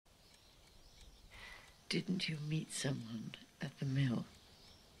Didn't you meet someone at the mill?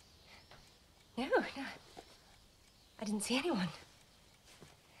 No. I didn't see anyone.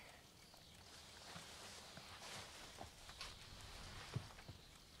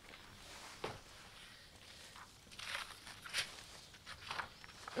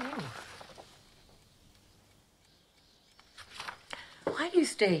 Oh. Why do you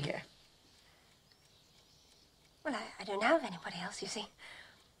stay here? Well, I don't have anybody else, you see.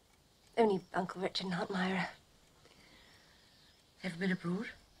 Only Uncle Richard and Aunt Myra. Ever been abroad?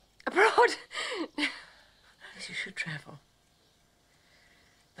 Abroad? Yes, you should travel.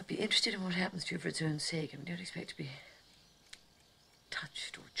 But be interested in what happens to you for its own sake, and don't expect to be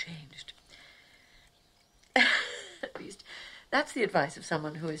touched or changed. At least, that's the advice of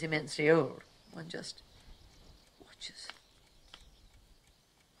someone who is immensely old. One just watches.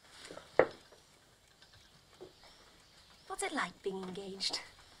 What's it like being engaged?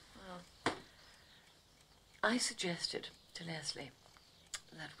 Well, I suggested to Leslie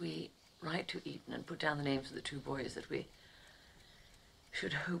that we write to Eton and put down the names of the two boys that we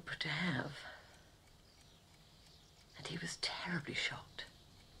should hope to have. And he was terribly shocked.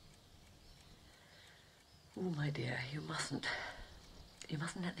 Oh, my dear, you mustn't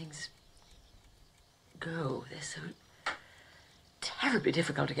let things go. They're so terribly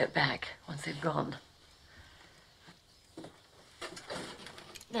difficult to get back once they've gone.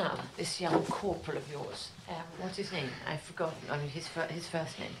 Now, this young corporal of yours, what's his name? I've forgotten. I mean, his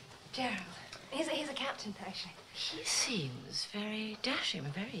first name. Gerald. He's a captain, actually. He seems very dashing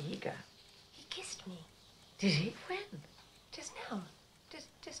and very eager. He kissed me. Did he? When? Just now.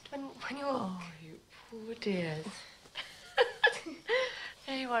 Just when you were... Oh, you poor dears.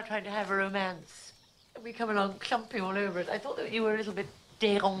 There you are trying to have a romance. We come along clumping all over it. I thought that you were a little bit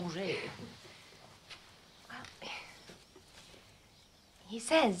dérangé. Well, he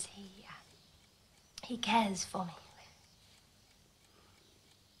says he cares for me.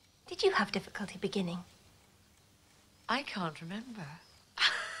 Did you have difficulty beginning? I can't remember.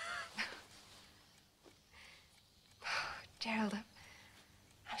 Gerald,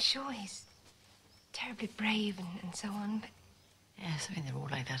 I'm sure he's terribly brave and so on, but... Yes, I mean, they're all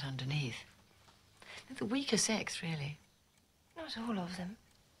like that underneath. They're the weaker sex, really. Not all of them.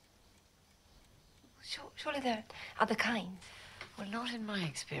 Surely there are other kinds. Well, not in my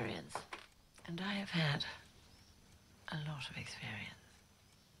experience. And I have had a lot of experience.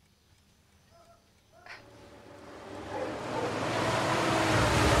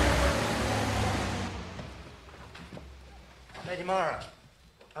 Lady Myra,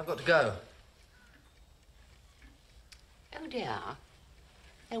 I've got to go. Oh, dear.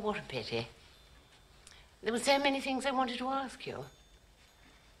 Oh, what a pity. There were so many things I wanted to ask you.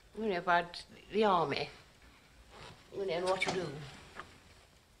 You know, about the army. You know, and what you do.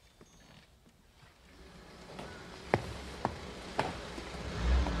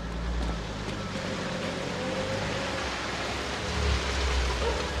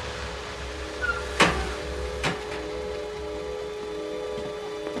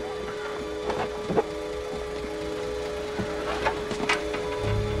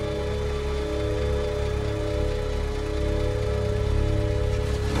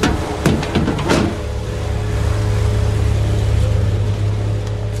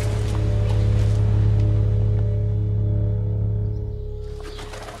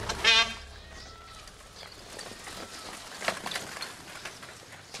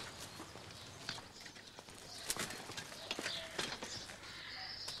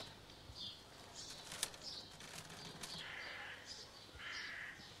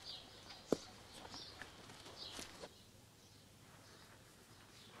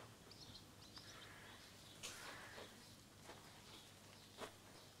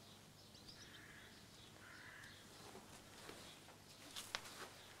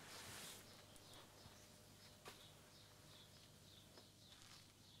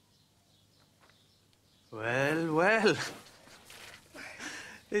 Well, well.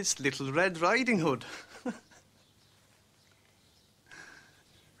 It's Little Red Riding Hood.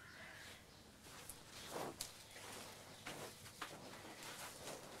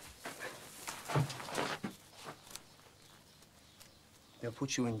 They'll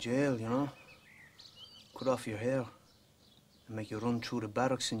put you in jail, you know. Cut off your hair and make you run through the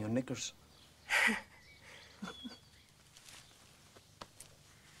barracks in your knickers.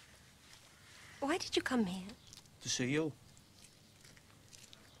 Why did you come here? To see you.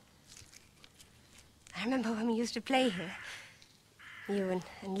 I remember when we used to play here. You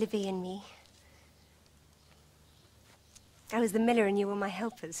and Livy and me. I was the miller and you were my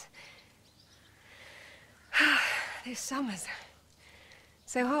helpers. Those summers.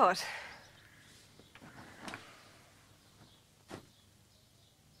 So hot.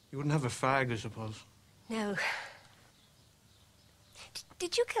 You wouldn't have a fag, I suppose. No.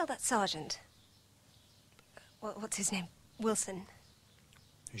 Did you kill that sergeant? What's his name? Wilson.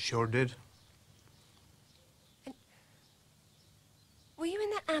 You sure did. And were you in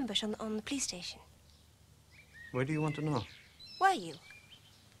that ambush on the police station? Why do you want to know? Were you?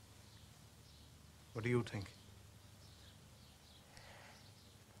 What do you think?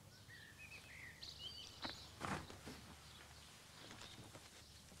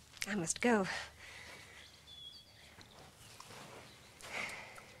 I must go.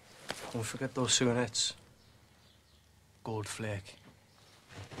 Don't forget those cigarettes. Gold flake.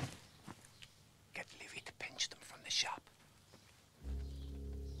 Get Livy to pinch them from the shop.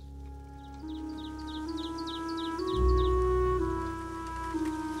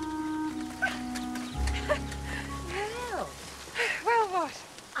 Well, what?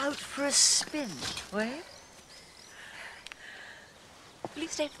 Out for a spin, were you? Will you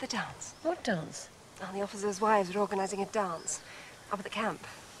stay for the dance? What dance? Oh, the officers' wives are organising a dance up at the camp.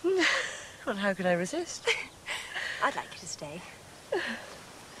 Well, how could I resist? I'd like you to stay.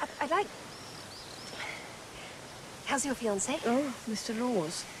 I'd like... How's your fiancé? Oh, Mr.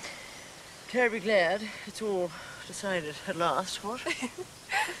 Laws. Terribly glad it's all decided at last, what?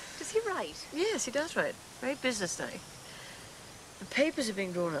 Does he write? Yes, he does write. Very businesslike. The papers are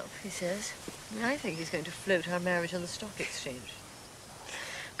being drawn up, he says. I think he's going to float our marriage on the stock exchange.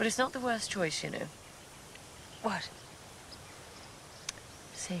 But it's not the worst choice, you know. What?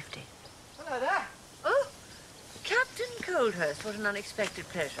 Safety. Hello there. Oh, Captain Coldhurst, what an unexpected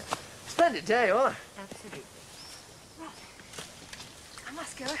pleasure. Splendid day, wasn't it? Absolutely. Right. I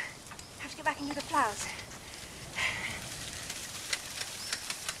must go. Have to get back into the ploughs.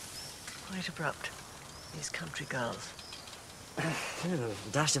 Quite abrupt, these country girls.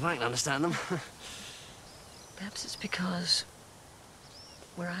 Dashed if I can understand them. Perhaps it's because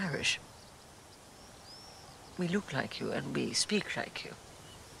we're Irish. We look like you and we speak like you.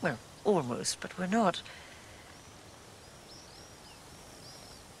 Well, almost, but we're not.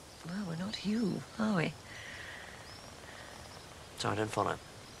 Well, we're not you, are we? Sorry, I don't follow.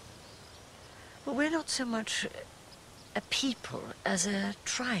 Well, we're not so much a people as a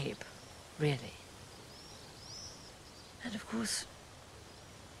tribe, really. And of course,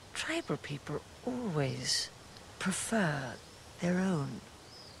 tribal people always prefer their own.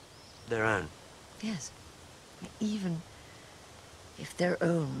 Their own? Yes. Even if their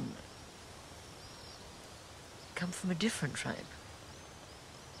own come from a different tribe.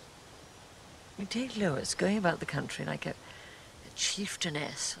 We take Lois going about the country like a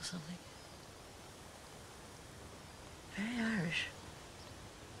chieftainess or something. Very Irish.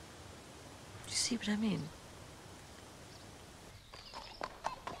 Do you see what I mean?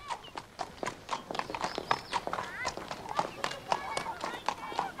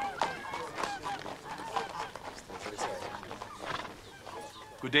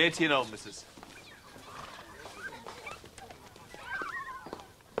 Good day to you now, missus.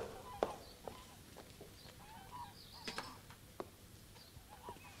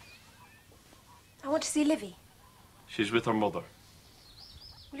 I want to see Livy. She's with her mother.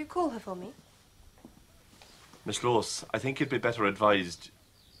 Will you call her for me? Miss Lois, I think you'd be better advised.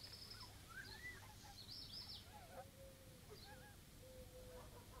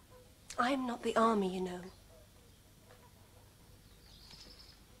 I'm not the army, you know.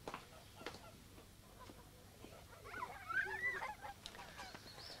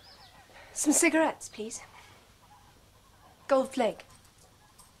 Some cigarettes, please. Gold flake.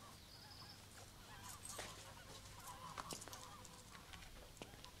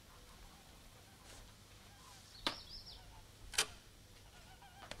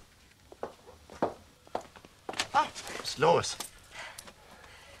 Ah, it's Lois.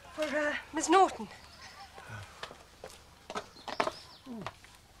 For, Miss Norton.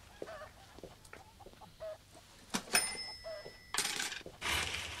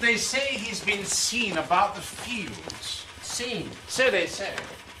 They say he's been seen about the fields. Seen? So they say.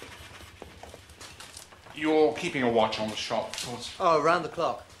 You're keeping a watch on the shop, of course. Oh, round the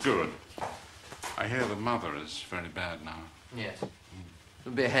clock. Good. I hear the mother is very bad now. Yes.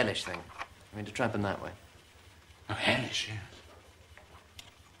 It'll be a hellish thing. I mean, to trap him that way. Oh, hellish, yeah.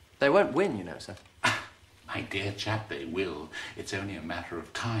 They won't win, you know, sir. My dear chap, they will. It's only a matter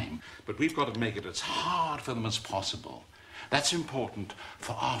of time. But we've got to make it as hard for them as possible. That's important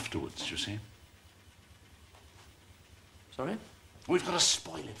for afterwards, you see. Sorry? We've got to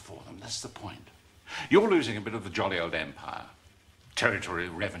spoil it for them, that's the point. You're losing a bit of the jolly old empire. Territory,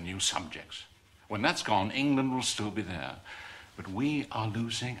 revenue, subjects. When that's gone, England will still be there. But we are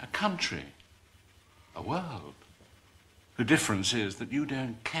losing a country. A world. The difference is that you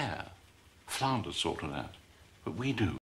don't care. Flanders sorted out, but we do.